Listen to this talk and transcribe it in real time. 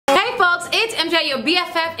It's MJ, your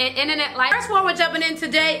BFF in internet life. First one we're jumping in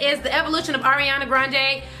today is the evolution of Ariana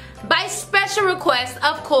Grande. By special request,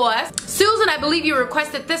 of course. Susan, I believe you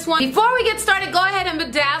requested this one. Before we get started, go ahead and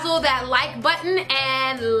bedazzle that like button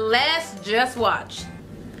and let's just watch.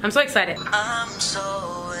 I'm so excited. I'm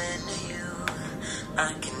so into you,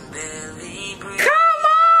 I can barely breathe. Come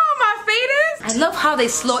on, my fetus! I love how they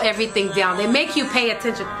slow everything down. They make you pay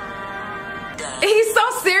attention. He's so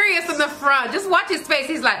serious in the front. Just watch his face.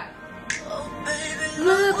 He's like,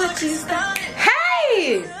 look what you got.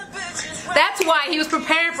 Hey! That's why he was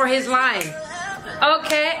preparing for his line.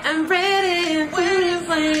 Okay, I'm ready for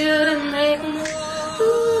you to make me.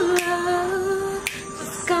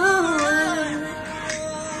 Just go on.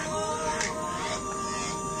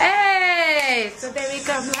 Hey! So baby,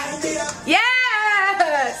 come like this.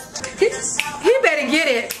 Yes! He better get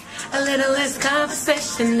it. A little less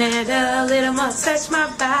conversation and a little more touch my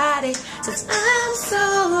body. 'Cause I'm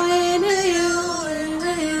so into you,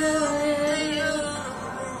 into you.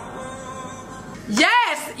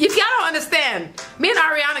 Yes! If y'all don't understand, me and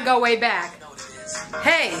Ariana go way back.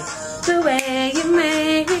 Hey. The way you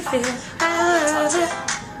make me feel, I love it,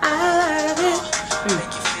 I love it.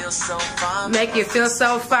 Make you feel so fine. Make you feel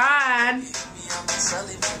so fine.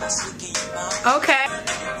 Okay.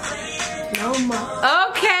 No more.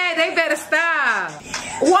 Okay, they better stop.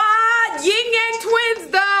 What? Yin Yang twins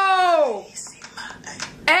though.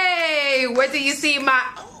 Hey, where do you see my...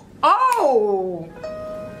 Oh.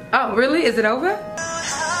 Oh, really? Is it over?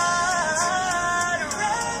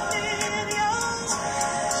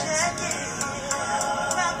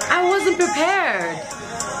 I wasn't prepared.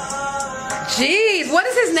 Jeez, what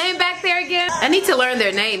is his name back there again? I need to learn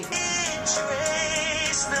their names.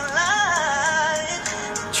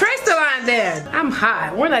 Trace the line then. I'm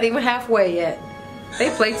hot. We're not even halfway yet. They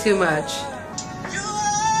play too much.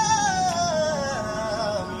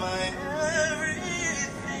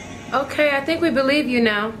 Okay, I think we believe you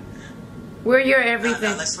now. We're your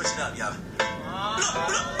everything. Now, let's switch it up, y'all.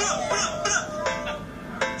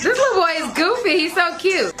 This little boy is goofy. He's so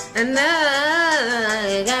cute. And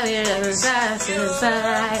I got me inside.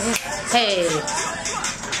 Hey.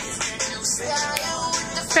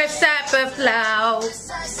 Fresh type of flow.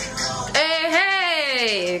 Hey,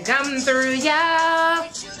 hey. Come through, y'all.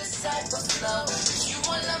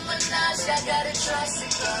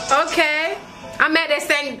 Okay. I'm mad they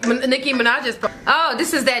sang Nicki Minaj's. Oh,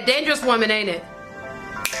 this is that dangerous woman, ain't it?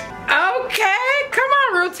 Okay, come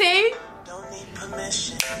on, routine.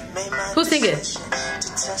 Who's singing?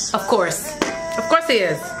 Of course. Of course he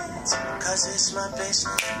is.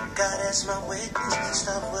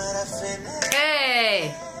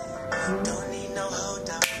 Hey.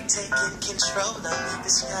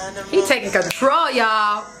 He taking control,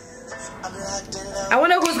 y'all. I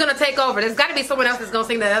wonder who's gonna take over. There's gotta be someone else that's gonna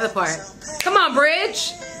sing that other part. Come on,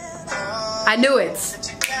 Bridge. I knew it.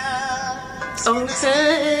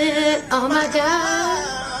 Okay. Oh my God.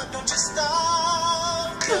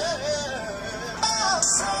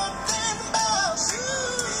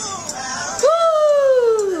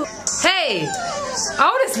 Woo! Hey.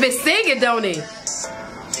 Otis been singing, don't he?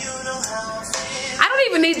 I don't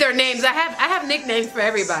even need their names. I have nicknames for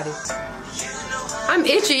everybody. I'm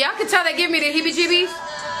itchy. Y'all can tell they give me the heebie-jeebies.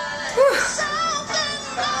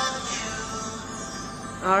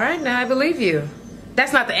 All right, now I believe you.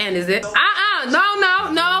 That's not the end, is it?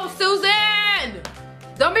 No, Susan!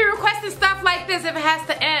 Don't be requesting stuff like this if it has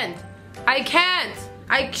to end. I can't.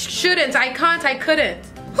 I shouldn't. I can't. I couldn't.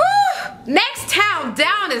 Whew. Next town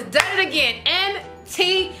down is done it again.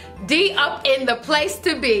 NTD up in the place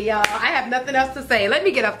to be, y'all. I have nothing else to say. Let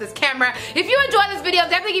me get off this camera. If you enjoyed this video,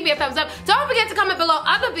 definitely give me a thumbs up. Don't forget to comment below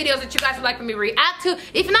other videos that you guys would like for me to react to.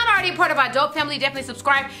 If you're not already a part of our dope family, definitely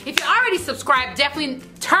subscribe. If you're already subscribed, definitely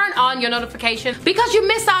turn on your notifications because you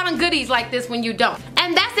miss out on goodies like this when you don't.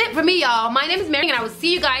 And that's it for me, y'all. My name is Mary, and I will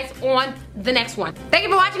see you guys on the next one. Thank you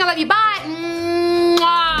for watching. I love you. Bye.